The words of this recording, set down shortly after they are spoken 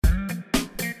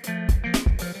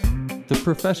the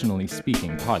Professionally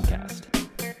Speaking podcast.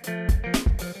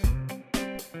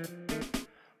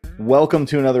 Welcome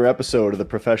to another episode of the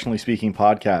Professionally Speaking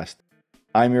podcast.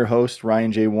 I'm your host,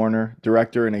 Ryan J. Warner,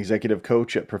 Director and Executive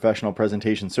Coach at Professional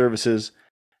Presentation Services.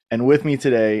 And with me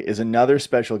today is another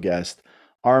special guest,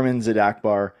 Armin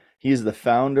ZadakBar. He is the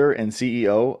founder and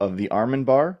CEO of the Armin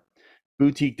Bar,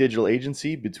 boutique digital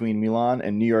agency between Milan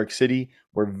and New York City.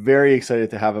 We're very excited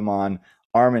to have him on.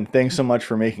 Armin, thanks so much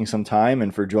for making some time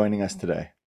and for joining us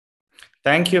today.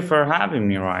 Thank you for having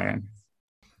me, Ryan.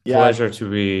 Pleasure to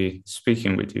be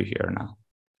speaking with you here now.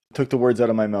 Took the words out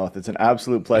of my mouth. It's an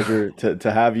absolute pleasure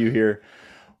to have you here.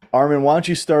 Armin, why don't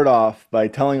you start off by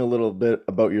telling a little bit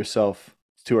about yourself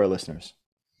to our listeners?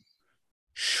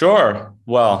 Sure.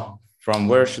 Well, from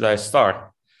where should I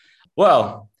start?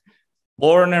 Well,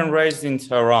 born and raised in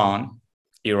Tehran,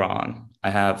 Iran. I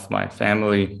have my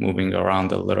family moving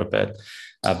around a little bit.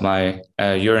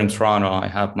 You're in Toronto. I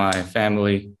have my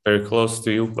family very close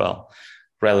to you. Well,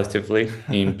 relatively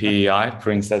in PEI,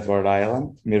 Prince Edward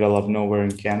Island, middle of nowhere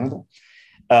in Canada.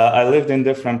 I lived in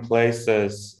different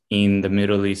places in the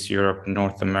Middle East, Europe,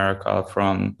 North America,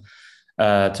 from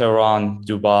Tehran,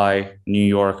 Dubai, New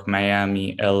York,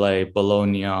 Miami, LA,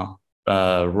 Bologna,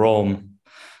 Rome,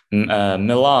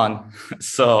 Milan.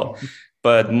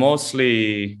 But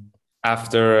mostly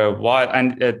after a while,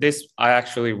 and I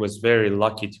actually was very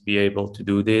lucky to be able to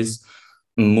do these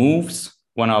moves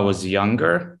when I was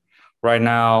younger. Right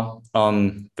now,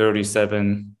 I'm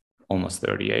 37, almost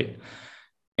 38.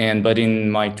 But in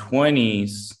my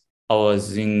 20s, I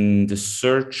was in the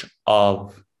search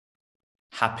of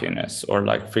happiness or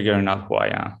like figuring out who I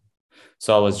am.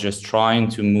 So I was just trying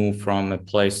to move from a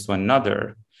place to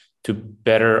another to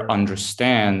better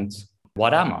understand,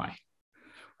 what am I?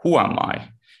 Who am I?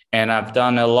 And I've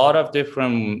done a lot of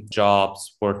different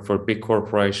jobs, worked for big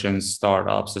corporations,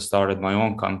 startups. I started my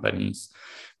own companies,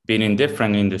 been in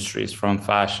different industries, from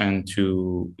fashion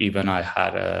to even I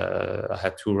had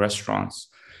 2 restaurants,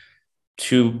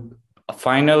 to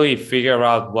finally figure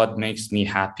out what makes me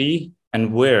happy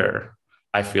and where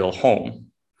I feel home,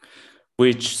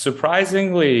 which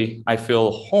surprisingly, I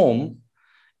feel home,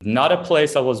 not a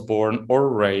place I was born or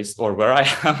raised or where I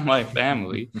have my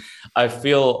family. I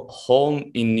feel home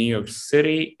in New York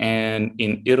City and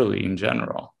in Italy in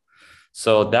general.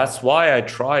 So that's why I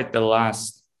tried the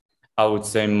last, I would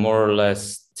say, more or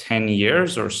less 10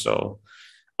 years or so.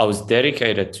 I was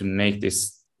dedicated to make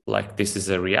this like this is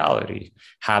a reality,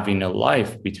 having a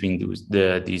life between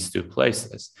these 2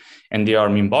 places. And the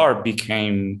Armin Bar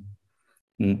became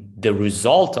the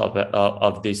result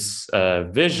of this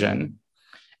vision,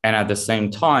 and at the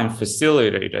same time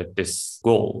facilitated this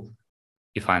goal,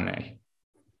 if I may.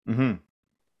 Mm-hmm.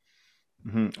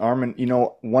 Mm-hmm. Armin,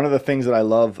 one of the things that I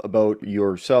love about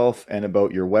yourself and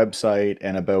about your website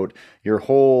and about your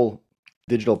whole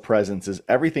digital presence is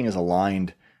everything is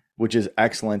aligned, which is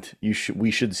excellent. We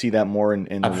should see that more in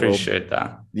the world. I appreciate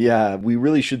that. Yeah, we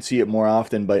really should see it more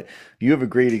often, but you have a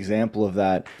great example of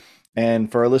that.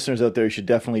 And for our listeners out there, you should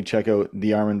definitely check out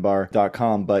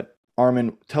thearminbar.com. But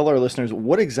Armin, tell our listeners,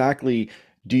 what exactly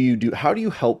do you do? How do you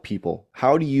help people?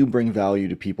 How do you bring value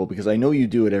to people? Because I know you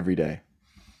do it every day.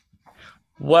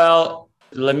 Well,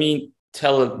 let me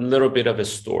tell a little bit of a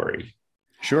story.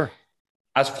 Sure.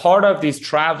 As part of these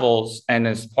travels and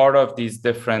as part of these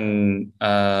different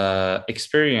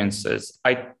experiences,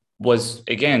 I was,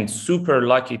 again, super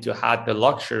lucky to have the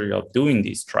luxury of doing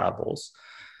these travels.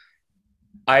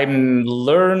 I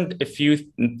learned a few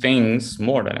things,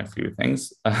 more than a few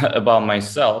things, about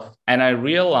myself, and I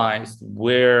realized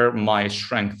where my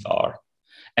strengths are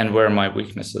and where my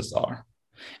weaknesses are.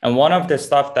 And one of the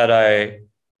stuff that I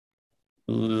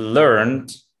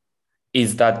learned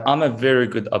is that I'm a very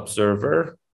good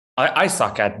observer. I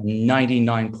suck at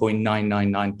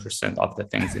 99.999% of the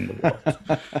things in the world.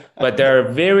 But there are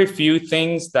very few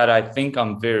things that I think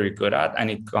I'm very good at, and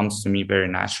it comes to me very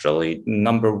naturally.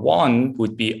 Number 1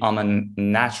 would be I'm a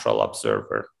natural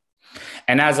observer.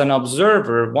 And as an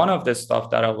observer, one of the stuff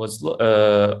that I was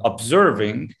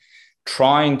observing,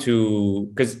 trying to,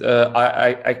 because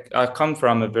I come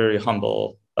from a very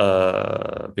humble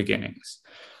beginnings.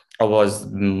 I was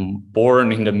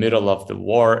born in the middle of the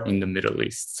war in the Middle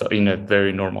East, so in a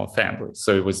very normal family.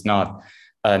 So it was not,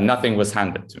 nothing was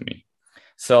handed to me.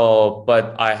 So,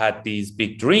 but I had these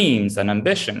big dreams and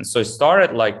ambitions. So I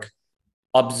started like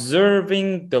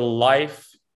observing the life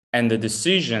and the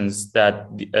decisions that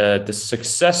the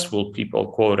successful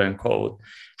people, quote unquote,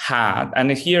 had.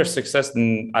 And here, success,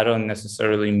 I don't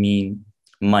necessarily mean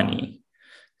money.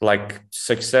 Like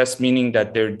success meaning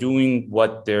that they're doing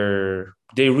what they're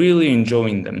really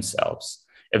enjoying themselves.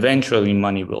 Eventually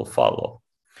money will follow.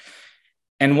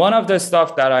 And one of the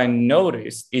stuff that I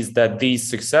noticed is that these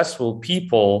successful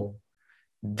people,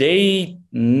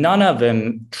 none of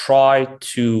them try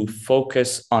to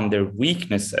focus on their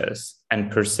weaknesses and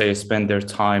per se spend their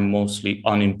time mostly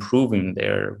on improving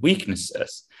their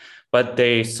weaknesses. But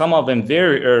some of them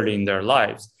very early in their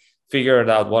lives figured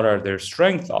out what are their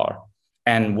strengths are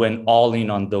and went all in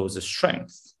on those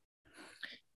strengths.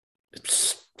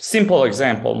 Simple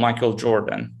example, Michael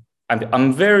Jordan.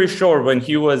 I'm very sure when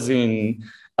he was in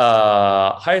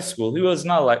high school, he was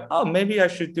not like, oh, maybe I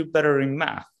should do better in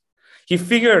math. He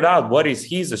figured out what is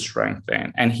his strength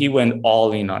in, and he went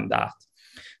all in on that.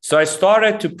 So I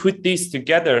started to put these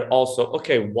together also.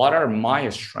 Okay, what are my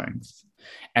strengths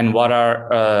and what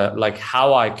are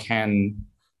how I can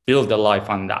build a life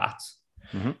on that?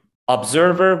 Mm-hmm.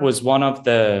 Observer was one of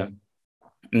the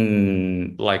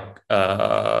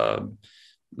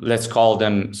let's call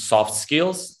them soft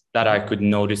skills that I could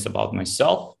notice about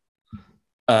myself.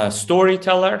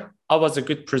 Storyteller, I was a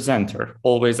good presenter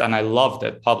always, and I loved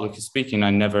it. Public speaking, I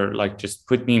never just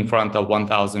put me in front of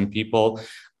 1,000 people.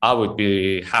 I would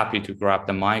be happy to grab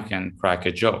the mic and crack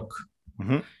a joke.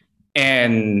 Mm-hmm.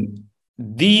 And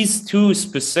these two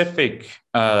specific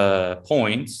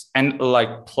points, and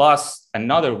plus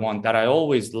another one that I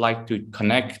always like to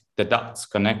connect the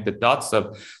dots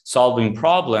of solving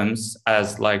problems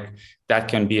as that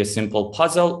can be a simple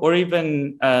puzzle, or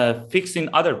even fixing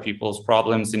other people's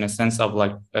problems in a sense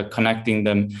of connecting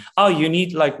them. Oh, you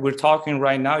need we're talking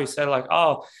right now. You said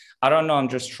oh, I don't know. I'm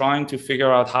just trying to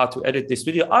figure out how to edit this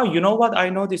video. Oh, you know what? I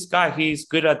know this guy. He's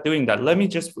good at doing that. Let me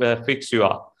just fix you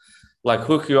up,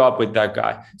 hook you up with that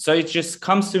guy. So it just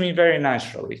comes to me very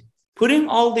naturally. Putting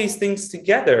all these things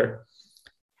together,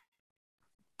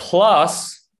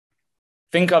 plus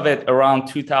think of it around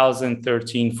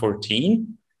 2013,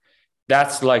 14.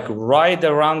 That's right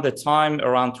around the time,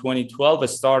 around 2012, it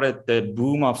started the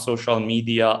boom of social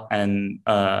media and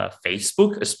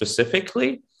Facebook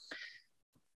specifically.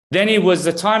 Then it was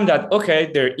the time that,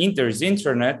 okay, there's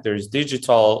internet, there's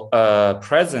digital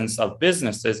presence of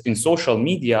businesses in social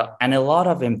media, and a lot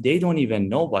of them, they don't even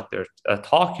know what they're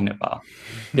talking about.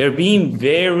 They're being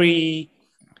very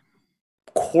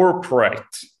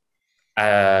corporate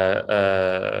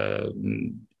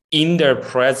in their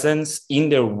presence, in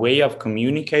their way of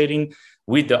communicating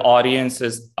with the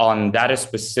audiences on that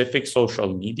specific social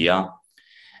media.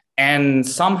 And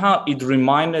somehow it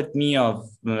reminded me of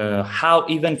how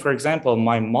even, for example,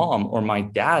 my mom or my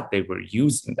dad, they were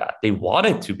using that. They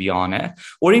wanted to be on it,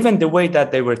 or even the way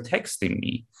that they were texting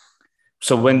me.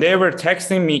 So when they were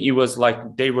texting me, it was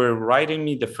they were writing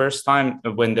me the first time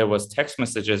when there was text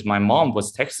messages. My mom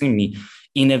was texting me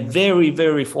in a very,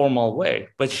 very formal way,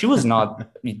 but she was not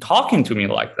talking to me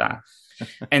like that.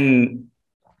 And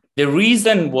the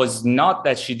reason was not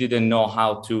that she didn't know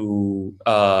how to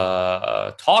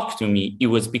talk to me. It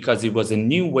was because it was a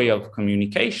new way of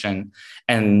communication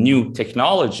and new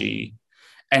technology,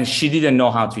 and she didn't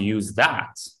know how to use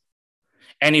that.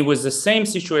 And it was the same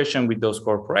situation with those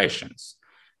corporations.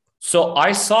 So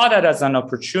I saw that as an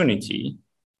opportunity.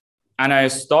 And I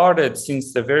started,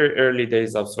 since the very early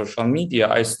days of social media,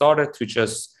 I started to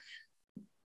just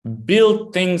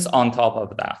build things on top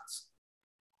of that.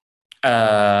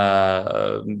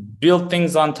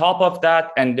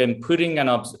 And then putting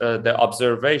the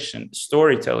observation,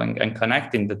 storytelling, and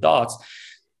connecting the dots.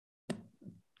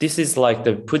 This is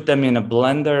put them in a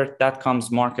blender. That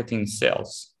comes marketing,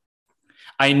 sales.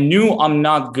 I knew I'm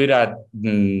not good at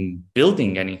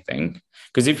building anything,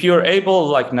 because if you're able,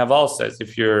 like Naval says,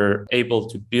 if you're able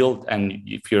to build and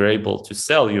if you're able to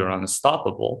sell, you're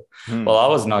unstoppable. Well, I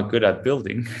was not good at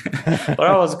building, but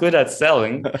I was good at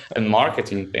selling and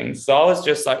marketing things. So I was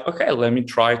just okay, let me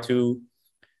try to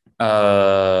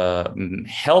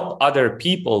help other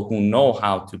people who know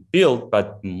how to build,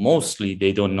 but mostly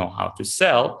they don't know how to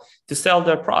sell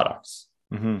their products.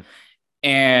 Mm-hmm.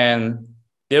 And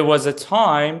there was a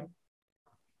time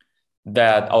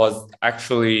that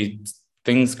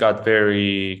things got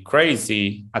very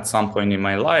crazy at some point in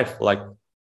my life, like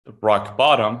rock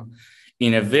bottom.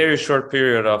 In a very short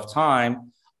period of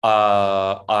time,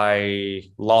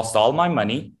 I lost all my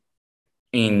money.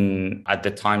 At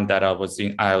the time that I was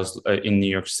in New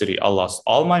York City, I lost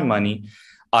all my money.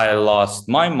 I lost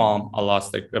my mom. I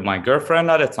lost my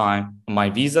girlfriend at the time. My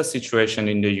visa situation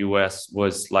in the US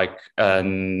was my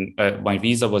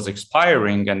visa was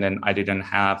expiring, and then I didn't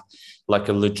have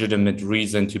a legitimate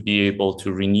reason to be able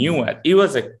to renew it. It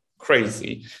was a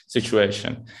crazy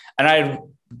situation. And I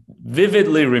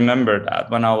vividly remember that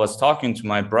when I was talking to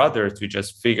my brother to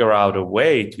just figure out a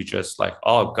way to just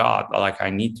oh God, I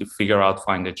need to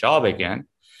find a job again.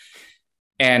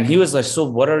 And he was like, so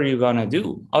what are you going to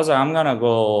do? I was like, I'm going to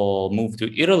go move to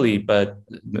Italy. But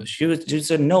she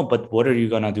said, no, but what are you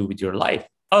going to do with your life?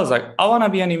 I was like, I want to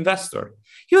be an investor.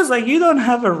 He was like, you don't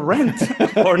have a rent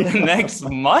for the next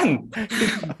month.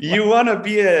 You want to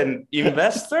be an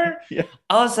investor? Yeah.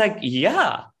 I was like,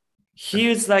 yeah. He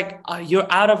was like, you're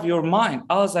out of your mind.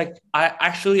 I was like,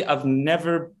 I've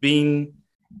never been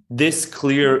this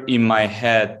clear in my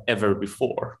head ever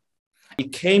before.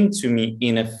 It came to me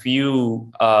in a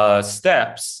few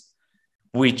steps,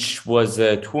 which was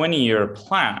a 20-year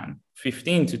plan,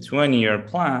 15 to 20-year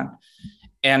plan.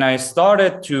 And I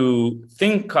started to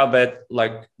think of it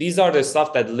like these are the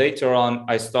stuff that later on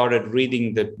I started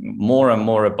reading more and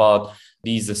more about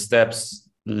these steps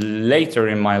later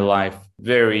in my life.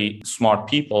 Very smart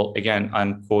people. Again,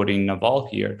 I'm quoting Naval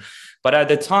here. But at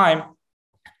the time,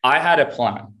 I had a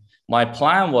plan. My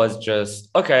plan was just,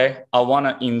 okay, I want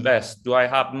to invest. Do I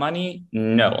have money?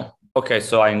 No. Okay,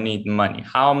 so I need money.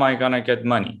 How am I going to get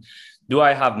money? Do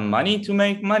I have money to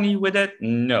make money with it?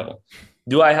 No.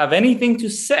 Do I have anything to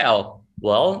sell?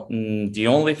 Well, the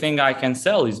only thing I can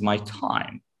sell is my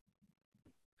time.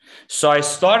 So I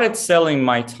started selling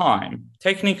my time,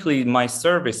 technically my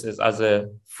services as a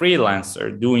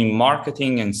freelancer, doing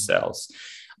marketing and sales.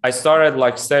 I started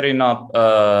like setting up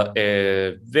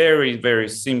a very, very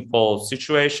simple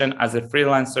situation as a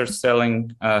freelancer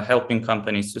selling, helping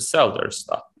companies to sell their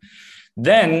stuff.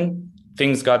 Then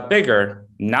things got bigger.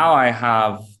 Now I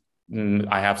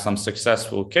have some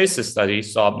successful case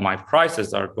studies, so my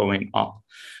prices are going up.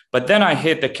 But then I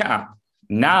hit the cap.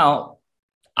 Now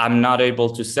I'm not able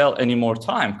to sell any more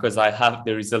time because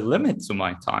there is a limit to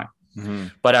my time. Mm-hmm.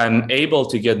 But I'm able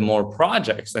to get more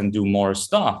projects and do more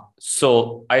stuff.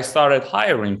 So I started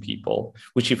hiring people,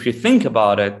 which if you think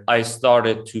about it, I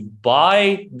started to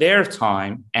buy their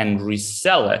time and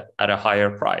resell it at a higher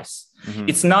price. Mm-hmm.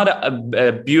 It's not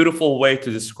a beautiful way to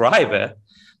describe it,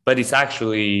 but it's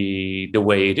actually the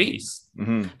way it is.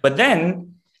 Mm-hmm. But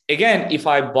then again, if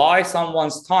I buy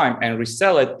someone's time and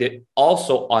resell it,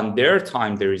 also on their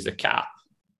time, there is a cap.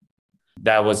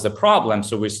 That was the problem.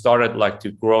 So we started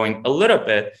to growing a little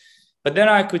bit, but then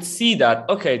I could see that,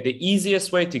 okay, the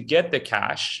easiest way to get the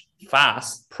cash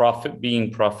fast,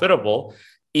 being profitable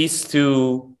is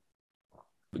to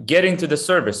get into the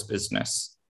service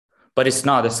business, but it's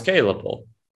not scalable.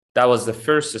 That was the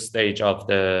first stage of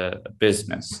the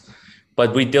business.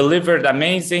 But we delivered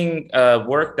amazing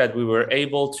work that we were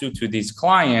able to these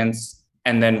clients.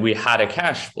 And then we had a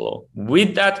cash flow.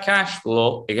 With that cash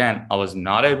flow, again, I was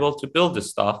not able to build the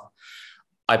stuff.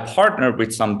 I partnered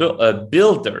with some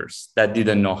builders that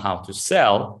didn't know how to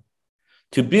sell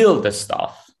to build the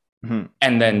stuff. Mm-hmm.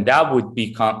 And then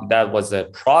that was a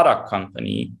product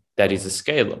company that is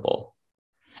scalable.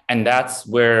 And that's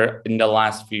where in the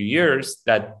last few years,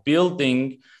 that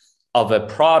building of a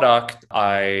product,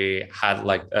 I had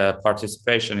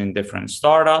participation in different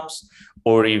startups,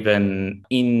 or even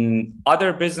in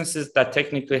other businesses that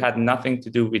technically had nothing to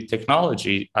do with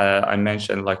technology. I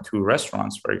mentioned 2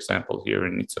 restaurants, for example, here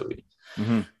in Italy.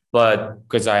 Mm-hmm. But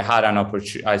because I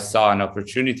saw an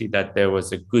opportunity that there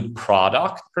was a good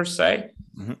product per se,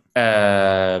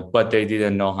 mm-hmm. But they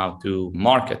didn't know how to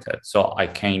market it. So I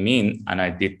came in and I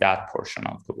did that portion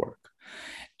of the work.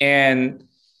 And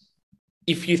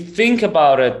if you think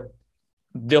about it,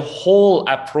 the whole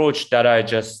approach that I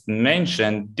just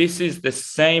mentioned, this is the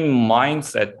same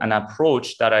mindset and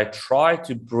approach that I try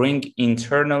to bring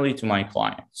internally to my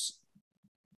clients.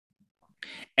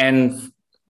 And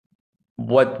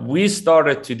what we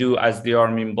started to do as the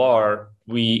Armin Bar,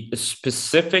 we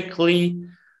specifically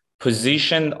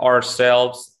positioned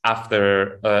ourselves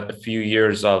after a few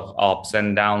years of ups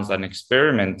and downs and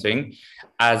experimenting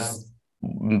as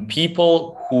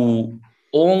people who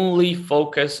only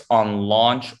focus on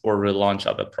launch or relaunch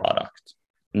of a product,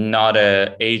 not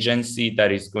an agency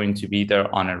that is going to be there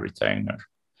on a retainer.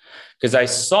 Because I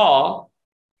saw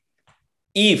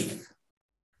if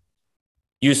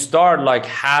you start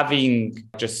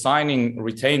just signing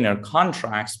retainer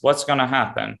contracts, what's going to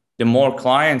happen? The more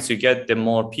clients you get, the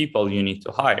more people you need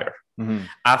to hire. Mm-hmm.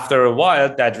 After a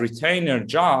while, that retainer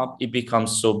job, it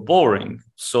becomes so boring.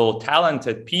 So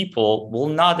talented people will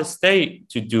not stay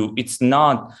to do. It's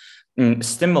not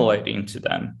stimulating to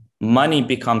them. Money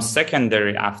becomes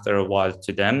secondary after a while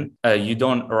to them. You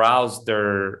don't arouse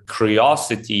their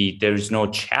curiosity. There is no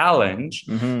challenge.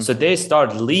 Mm-hmm. So they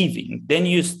start leaving. Then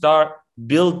you start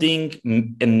building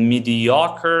a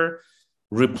mediocre,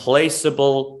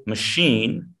 replaceable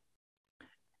machine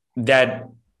that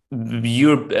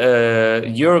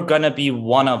you're gonna be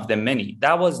one of the many.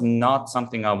 That was not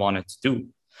something I wanted to do.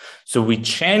 So we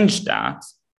changed that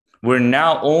We're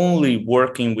now only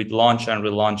working with launch and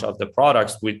relaunch of the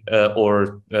products with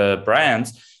or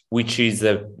brands, which is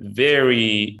a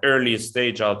very early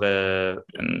stage of a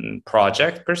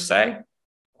project per se.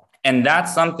 And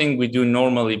that's something we do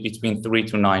normally between 3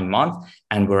 to 9 months,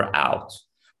 and we're out.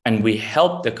 And we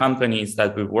help the companies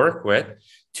that we work with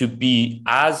to be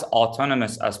as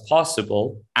autonomous as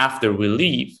possible after we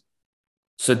leave.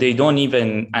 So they don't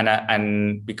even,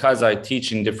 and because I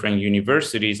teach in different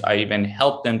universities, I even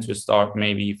help them to start,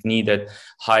 maybe if needed,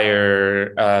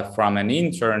 hire from an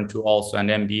intern to also an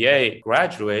MBA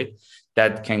graduate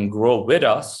that can grow with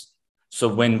us. So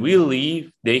when we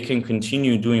leave, they can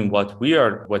continue doing what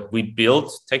we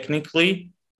built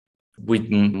technically with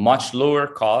much lower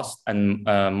cost and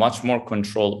much more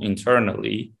control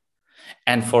internally.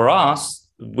 And for us,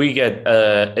 we get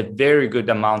a very good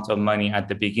amount of money at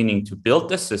the beginning to build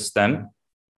the system.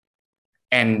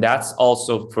 And that's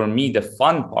also, for me, the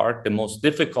fun part, the most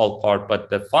difficult part,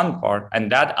 but the fun part.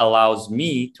 And that allows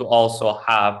me to also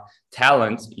have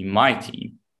talent in my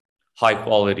team, high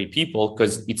quality people,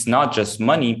 because it's not just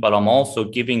money, but I'm also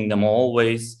giving them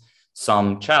always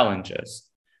some challenges,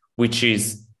 which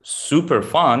is super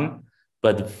fun,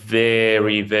 but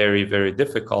very, very, very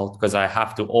difficult, because I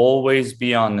have to always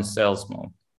be on the sales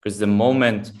mode. Because the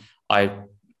moment I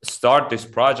start this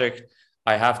project,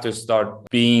 I have to start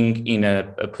being in a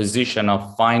position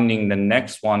of finding the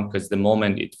next one, because the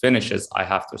moment it finishes, I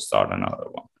have to start another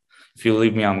one. If you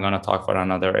leave me, I'm going to talk for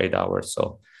another 8 hours.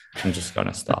 So I'm just going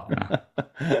to stop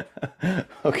now.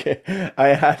 Okay. I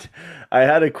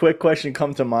had a quick question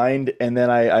come to mind, and then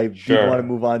I did want to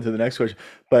move on to the next question.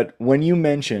 But when you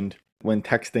mentioned when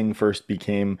texting first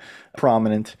became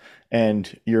prominent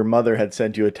and your mother had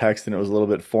sent you a text and it was a little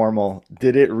bit formal,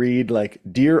 did it read like,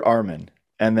 "Dear Armin,"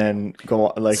 and then go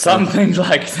on, like something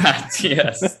like that?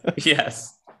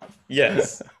 Yes.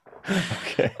 Yes.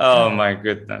 Okay. Oh my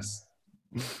goodness.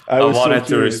 I wanted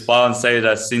to respond and say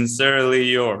that, "Sincerely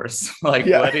yours." Like,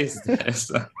 yeah. What is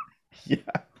this? Yeah,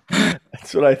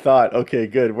 that's what I thought. Okay,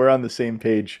 good. We're on the same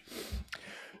page.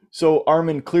 So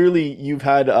Armin, clearly you've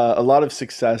had a lot of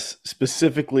success,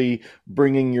 specifically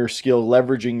bringing your skill,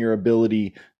 leveraging your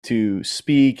ability to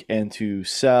speak and to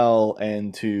sell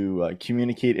and to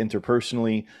communicate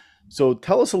interpersonally. So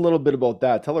tell us a little bit about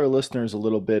that. Tell our listeners a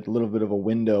little bit of a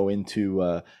window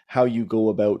into how you go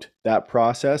about that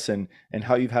process and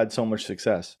how you've had so much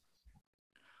success.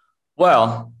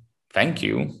 Well, thank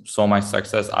you. So much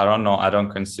success. I don't know. I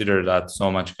don't consider that so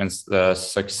much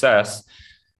success.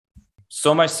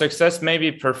 So much success,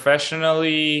 maybe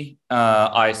professionally,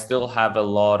 I still have a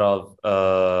lot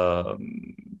of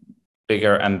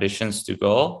bigger ambitions to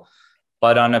go.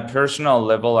 But on a personal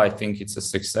level, I think it's a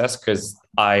success because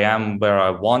I am where I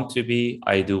want to be.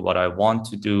 I do what I want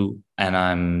to do, and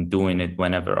I'm doing it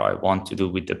whenever I want to do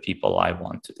with the people I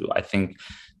want to do. I think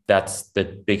that's the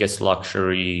biggest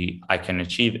luxury I can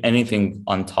achieve. Anything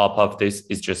on top of this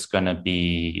is just going to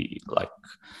be like,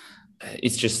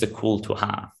 it's just a cool to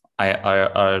have.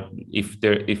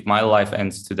 If my life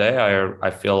ends today,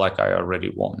 I feel like I already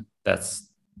won. That's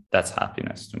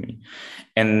happiness to me.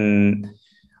 And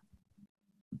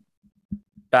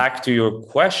back to your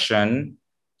question,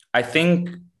 I think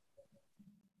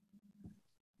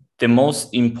the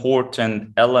most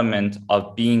important element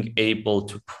of being able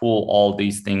to pull all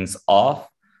these things off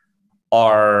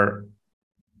are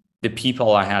the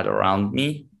people I had around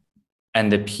me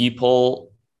and the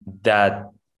people that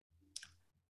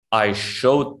I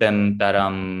showed them that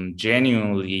I'm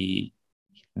genuinely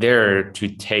there to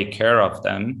take care of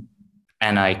them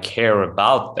and I care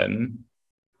about them.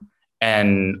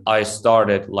 And I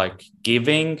started like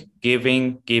giving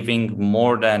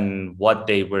more than what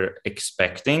they were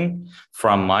expecting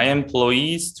from my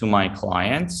employees to my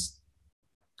clients.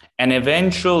 And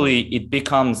eventually it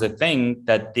becomes a thing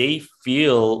that they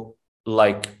feel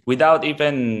like without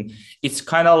even, it's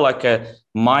kind of like a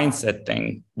mindset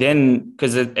thing. Then,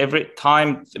 because every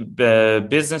time the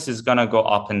business is going to go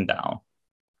up and down.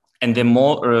 And the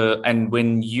more, and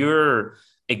when you're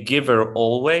a giver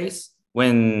always,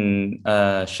 when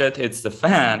shit hits the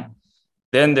fan,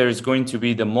 then there's going to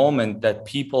be the moment that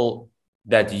people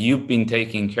that you've been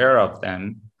taking care of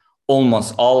them,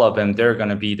 almost all of them, they're going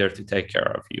to be there to take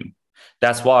care of you.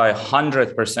 That's why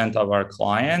 100% of our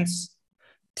clients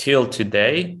till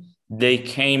today, they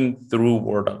came through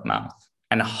word of mouth.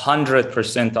 And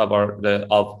 100%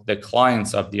 of the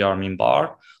clients of the Armin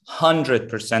Bar,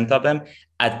 100% of them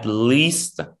at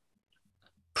least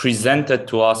presented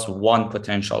to us one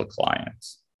potential client.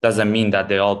 Doesn't mean that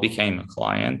they all became a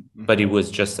client, but it was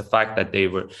just the fact that they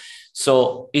were.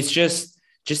 So it's just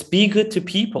Just be good to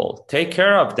people, take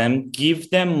care of them, give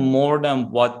them more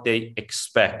than what they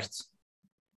expect.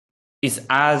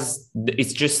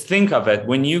 It's just think of it.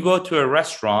 When you go to a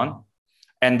restaurant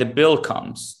and the bill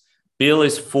comes, bill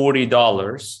is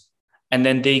 $40. And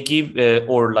then they give,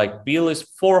 or like bill is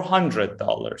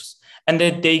 $400. And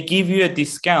then they give you a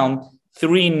discount,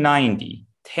 $390.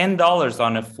 $10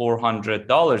 on a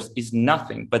 $400 is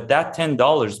nothing, but that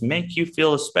 $10 make you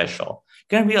feel special.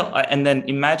 And then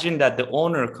imagine that the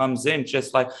owner comes in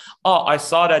just like, oh, I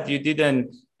saw that you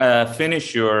didn't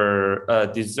finish your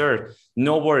dessert.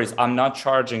 No worries, I'm not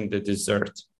charging the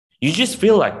dessert. You just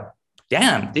feel like,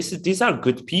 damn, these are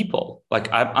good people. Like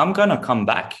I'm gonna come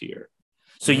back here.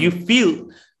 So you feel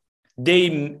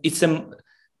they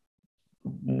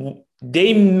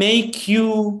make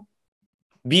you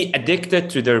be addicted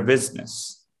to their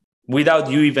business without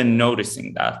you even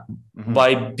noticing that,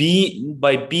 by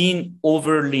being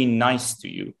overly nice to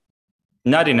you,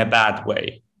 not in a bad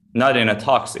way, not in a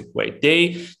toxic way.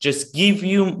 They just give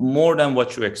you more than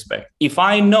what you expect. If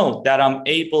I know that I'm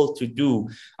able to do,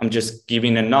 I'm just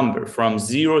giving a number from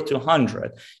 0 to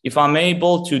 100. If I'm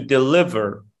able to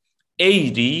deliver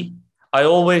 80, I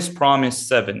always promise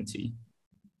 70.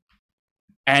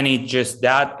 And it just,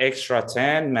 that extra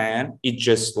 10, man, it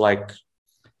just like,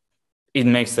 it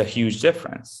makes a huge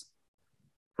difference.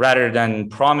 Rather than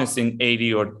promising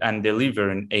 80 and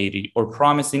delivering 80, or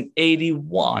promising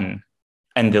 81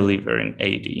 and delivering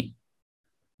 80.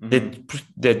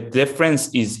 The difference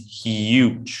is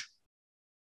huge.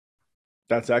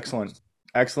 That's excellent.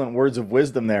 Excellent words of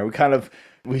wisdom there.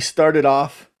 We started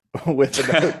off with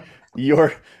about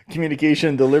your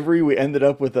communication delivery. We ended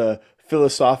up with a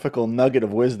philosophical nugget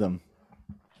of wisdom.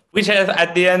 Which is,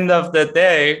 at the end of the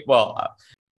day,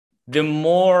 the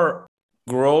more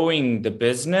growing the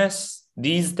business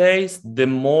these days, the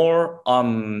more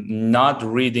I'm not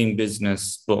reading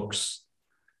business books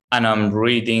and I'm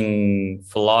reading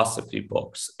philosophy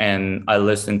books and I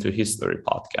listen to history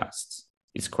podcasts.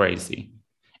 It's crazy.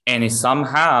 And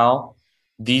somehow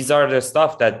these are the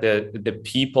stuff that the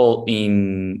people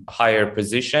in higher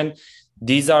position,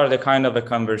 these are the kind of a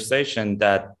conversation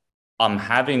that I'm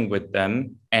having with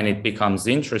them, and it becomes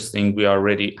interesting. We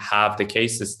already have the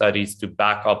case studies to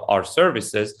back up our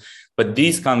services, but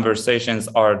these conversations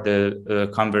are the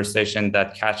conversation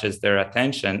that catches their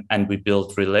attention, and we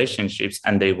build relationships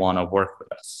and they want to work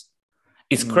with us.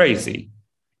 It's crazy.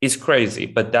 It's crazy,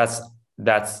 but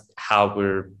that's how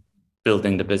we're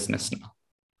building the business now.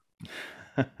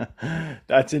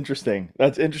 That's interesting.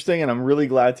 And I'm really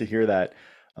glad to hear that.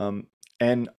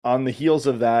 And on the heels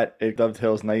of that, it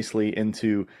dovetails nicely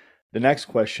into the next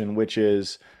question, which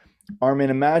is, Armin,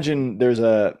 imagine there's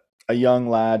a young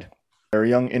lad or a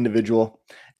young individual,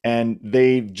 and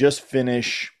they just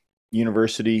finished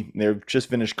university. They've just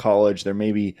finished college. They're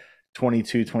maybe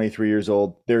 22, 23 years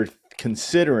old. They're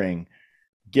considering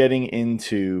getting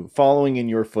into following in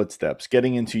your footsteps,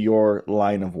 getting into your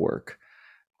line of work,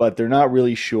 but they're not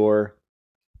really sure.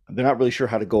 They're not really sure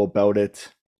how to go about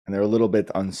it, and they're a little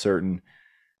bit uncertain.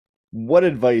 What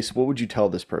would you tell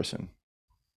this person?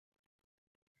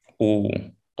 Oh,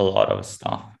 a lot of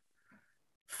stuff.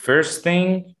 First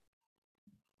thing,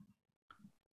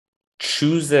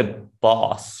 choose a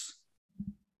boss.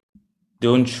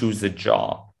 Don't choose a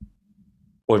job.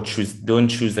 Or don't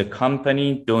choose a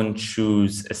company. Don't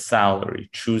choose a salary.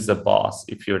 Choose a boss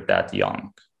if you're that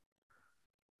young.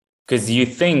 Because you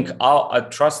think,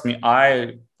 trust me,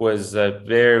 I was a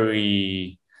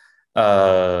very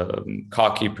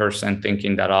cocky person,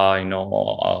 thinking that I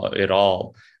know it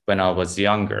all when I was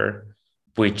younger,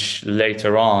 which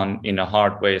later on, in a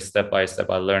hard way, step by step,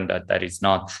 I learned that is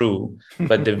not true.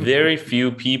 But the very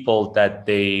few people that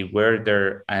they were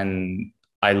there and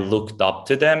I looked up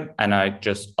to them and I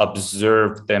just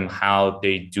observed them, how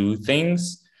they do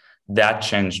things, that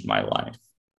changed my life.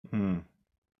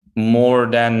 More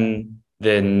than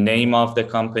the name of the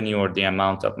company or the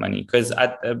amount of money. Because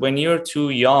when you're too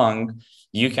young,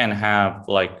 you can have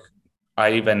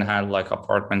I even had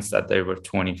apartments that they were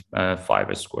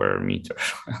 25 square meters.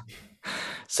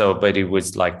 So, but it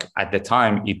was at the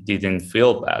time, it didn't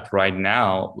feel bad. Right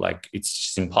now, it's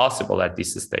just impossible at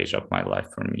this stage of my life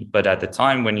for me. But at the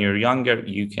time when you're younger,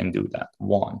 you can do that.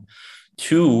 1.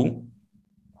 2,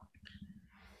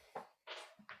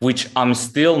 which I'm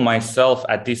still myself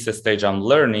at this stage, I'm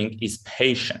learning, is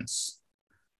patience.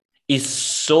 It's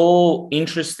so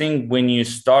interesting when you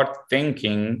start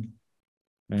thinking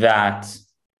that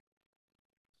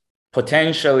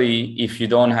potentially, if you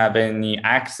don't have any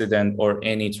accident or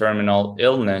any terminal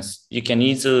illness, you can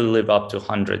easily live up to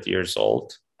 100 years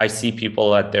old I see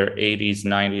people at their 80s,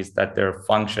 90s that they're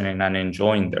functioning and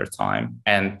enjoying their time.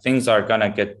 And things are going to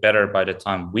get better by the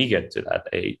time we get to that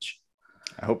age.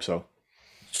 I hope so.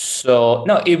 So,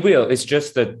 no, it will. It's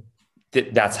just that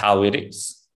that's how it is.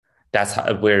 That's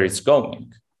where it's going.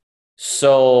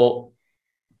 So,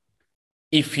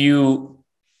 if you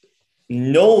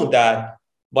know that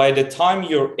by the time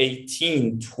you're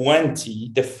 18,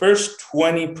 20, the first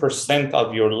 20%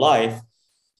 of your life,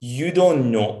 you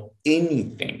don't know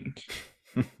anything.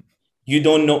 You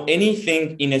don't know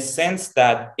anything in a sense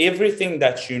that everything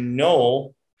that you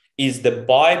know is the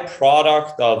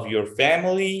byproduct of your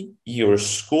family, your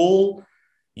school,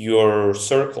 your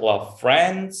circle of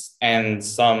friends, and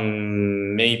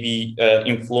some maybe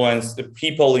influence the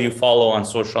people you follow on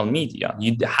social media.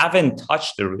 You haven't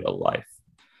touched the real life.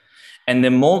 And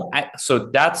so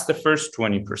that's the first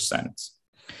 20%.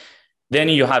 Then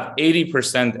you have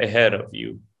 80% ahead of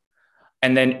you.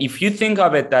 And then if you think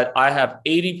of it that I have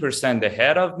 80%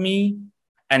 ahead of me,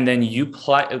 and then you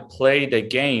play the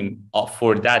game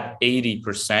for that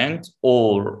 80%,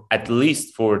 or at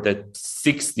least for the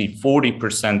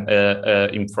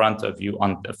 40% in front of you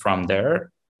from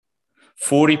there,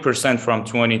 40% from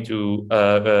 20 to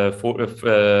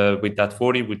with that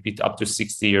 40 would be up to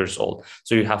 60 years old.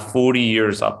 So you have 40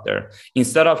 years up there.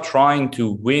 Instead of trying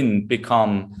to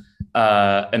become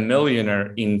a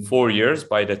millionaire in 4 years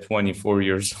by the 24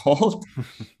 years old,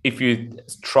 if you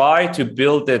try to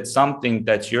build it something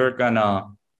that you're gonna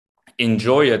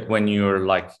enjoy it when you're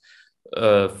like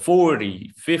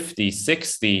 40, 50,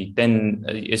 60, then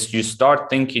as you start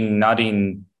thinking not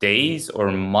in days or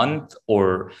month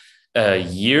or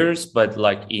years, but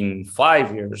like in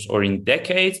 5 years or in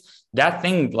decades, that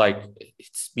thing, like,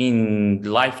 it's been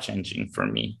life-changing for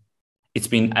me. It's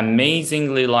been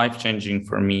amazingly life-changing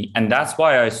for me. And that's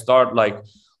why I start like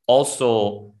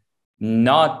also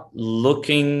not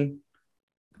looking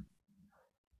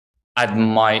at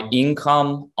my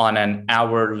income on an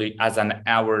hourly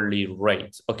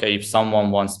rate. Okay, if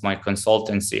someone wants my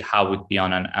consultancy, how would it be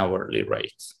on an hourly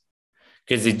rate?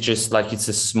 Because it's just like it's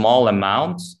a small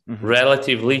amount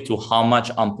relatively to how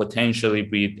much I'm potentially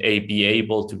be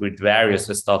able to, with various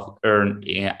stuff, earn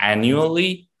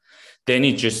annually. Then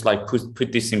it just like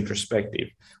put this in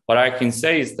perspective. What I can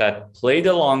say is that play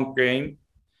the long game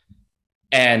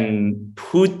and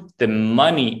put the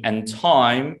money and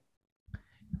time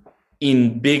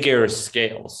in bigger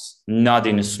scales, not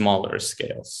in smaller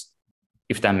scales,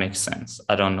 if that makes sense.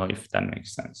 I don't know if that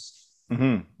makes sense.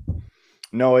 Mm-hmm.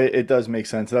 No, it does make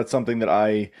sense. That's something that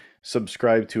I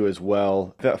subscribe to as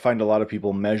well. I find a lot of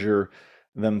people measure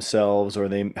themselves, or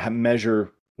they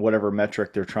measure whatever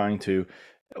metric they're trying to,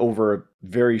 over a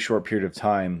very short period of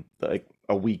time, like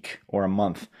a week or a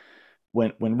month,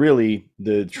 when really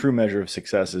the true measure of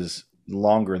success is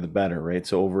longer the better, right?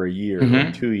 So over a year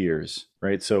or 2 years,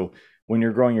 right? So when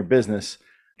you're growing your business,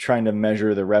 trying to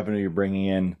measure the revenue you're bringing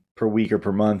in per week or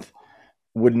per month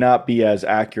would not be as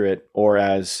accurate or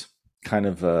as kind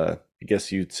of, I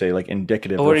guess you'd say, like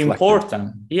indicative or reflective.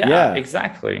 Important. Yeah,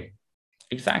 exactly.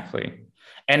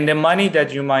 And the money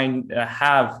that you might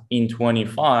have in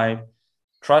 25,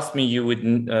 trust me, you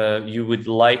would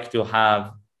like to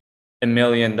have $1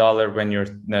 million when you're,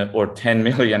 or $10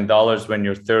 million when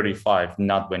you're 35,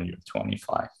 not when you're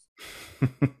 25.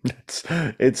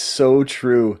 It's so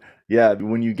true. Yeah,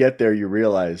 when you get there, you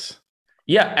realize.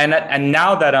 Yeah, and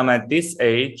now that I'm at this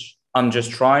age, I'm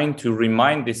just trying to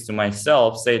remind this to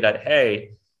myself, say that,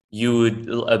 hey, you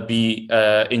would be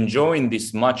enjoying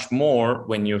this much more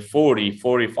when you're 40,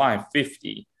 45,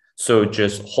 50. So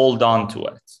just hold on to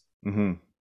it. Mm-hmm.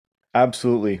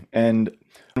 Absolutely. And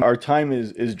our time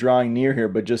is drawing near here,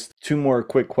 but just two more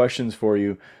quick questions for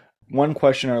you. One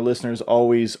question our listeners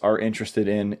always are interested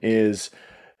in is,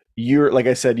 like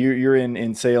I said, you're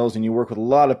in sales and you work with a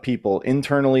lot of people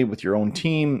internally with your own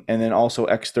team, and then also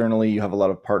externally, you have a lot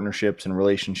of partnerships and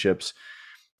relationships.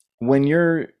 When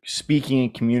you're speaking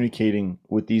and communicating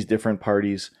with these different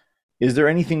parties, is there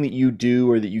anything that you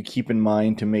do or that you keep in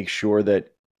mind to make sure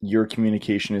that your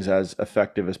communication is as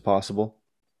effective as possible?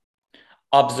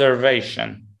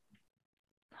 Observation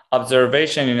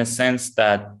in a sense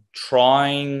that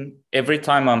every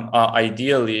time I'm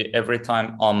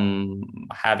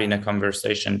having a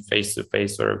conversation face to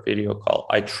face or a video call,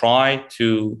 I try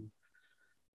to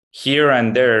here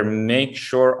and there make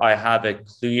sure I have a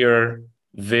clear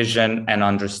vision and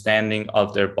understanding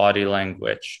of their body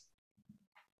language.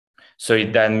 So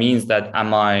that means that,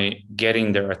 am I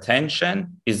getting their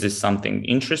attention? Is this something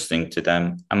interesting to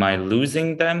them? Am I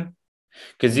losing them?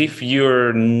 Because if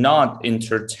you're not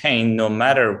entertained, no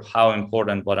matter how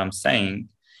important what I'm saying,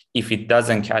 if it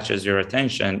doesn't catches your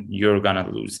attention, you're going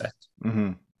to lose it.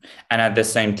 Mm-hmm. And at the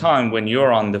same time, when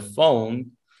you're on the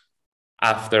phone,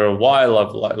 after a while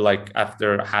of like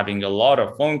after having a lot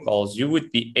of phone calls, you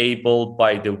would be able,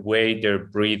 by the way they're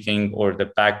breathing or the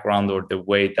background or the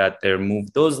way that they're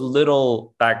moved, those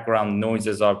little background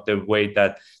noises of the way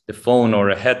that the phone or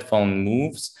a headphone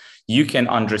moves, you can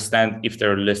understand if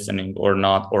they're listening or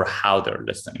not, or how they're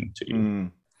listening to you.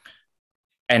 Mm.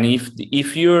 And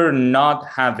if you're not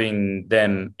having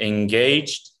them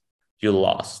engaged, you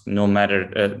lost. No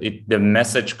matter the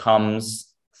message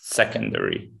comes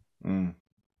secondary. Mm.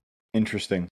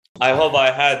 Interesting. I hope I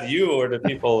had you or the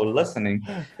people listening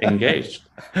engaged.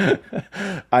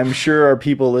 I'm sure our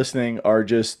people listening are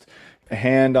just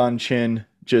hand on chin,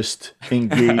 just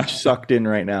engaged, sucked in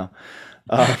right now.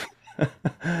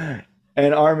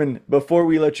 And Armin, before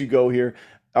we let you go here,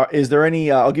 is there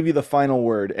any, I'll give you the final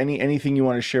word, anything you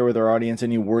want to share with our audience,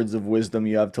 any words of wisdom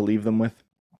you have to leave them with?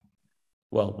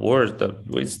 Well, words of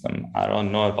wisdom, I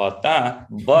don't know about that.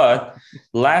 But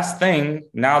last thing,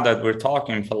 now that we're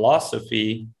talking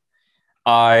philosophy,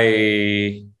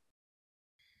 I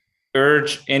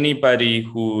urge anybody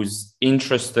who's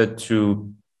interested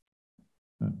to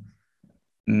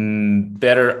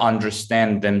better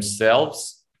understand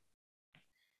themselves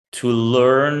to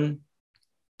learn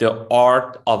the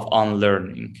art of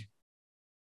unlearning,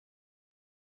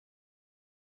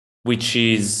 which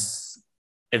is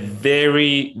a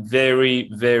very, very,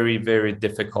 very, very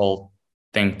difficult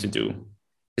thing to do,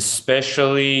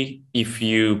 especially if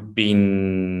you've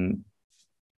been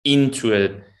into a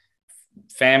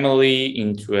family,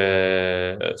 into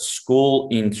a school,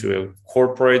 into a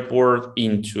corporate world,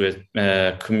 into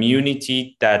a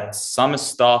community that some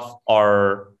stuff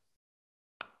are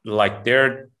like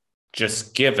they're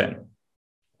just given.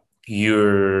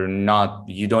 You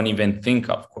don't even think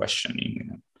of questioning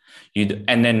them.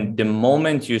 And then the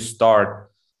moment you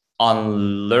start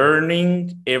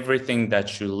unlearning everything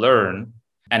that you learn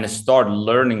and start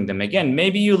learning them again,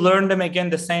 maybe you learn them again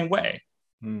the same way.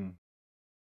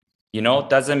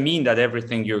 Doesn't mean that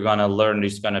everything you're going to learn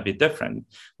is going to be different,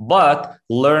 but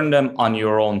learn them on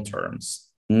your own terms,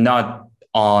 not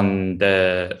on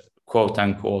the quote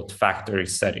unquote factory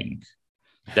setting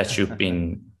that you've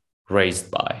been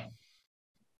raised by.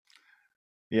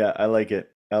 Yeah, I like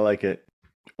it.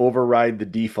 Override the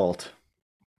default.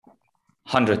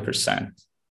 100%.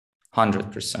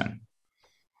 100%.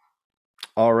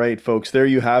 All right, folks, there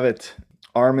you have it.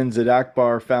 Armin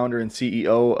ZadakBar, founder and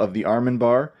CEO of the Armin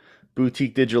Bar,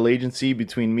 boutique digital agency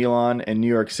between Milan and New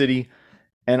York City.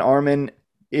 And Armin,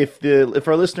 if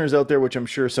our listeners out there, which I'm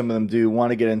sure some of them do, want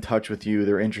to get in touch with you,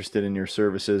 they're interested in your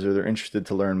services or they're interested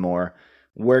to learn more,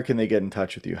 where can they get in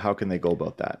touch with you? How can they go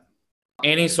about that?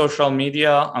 Any social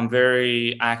media. I'm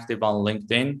very active on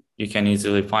LinkedIn. You can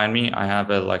easily find me. I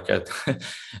have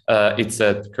it's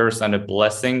a curse and a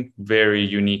blessing, very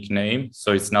unique name.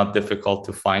 So it's not difficult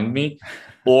to find me.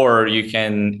 Or you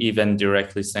can even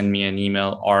directly send me an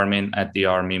email,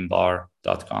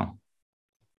 armin@thearminbar.com.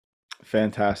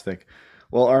 Fantastic.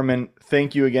 Well, Armin,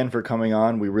 thank you again for coming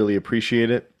on. We really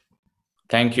appreciate it.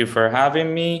 Thank you for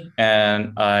having me.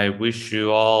 And I wish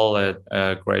you all a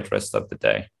great rest of the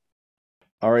day.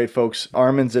 All right, folks,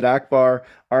 Armin ZadakBar.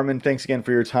 Armin, thanks again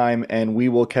for your time, and we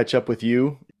will catch up with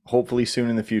you hopefully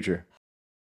soon in the future.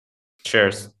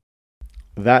 Cheers.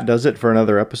 That does it for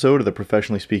another episode of the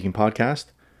Professionally Speaking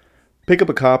podcast. Pick up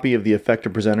a copy of The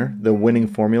Effective Presenter, the winning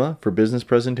formula for business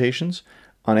presentations,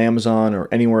 on Amazon or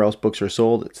anywhere else books are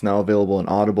sold. It's now available in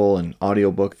Audible and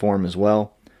audiobook form as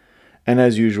well. And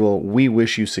as usual, we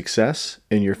wish you success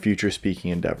in your future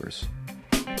speaking endeavors.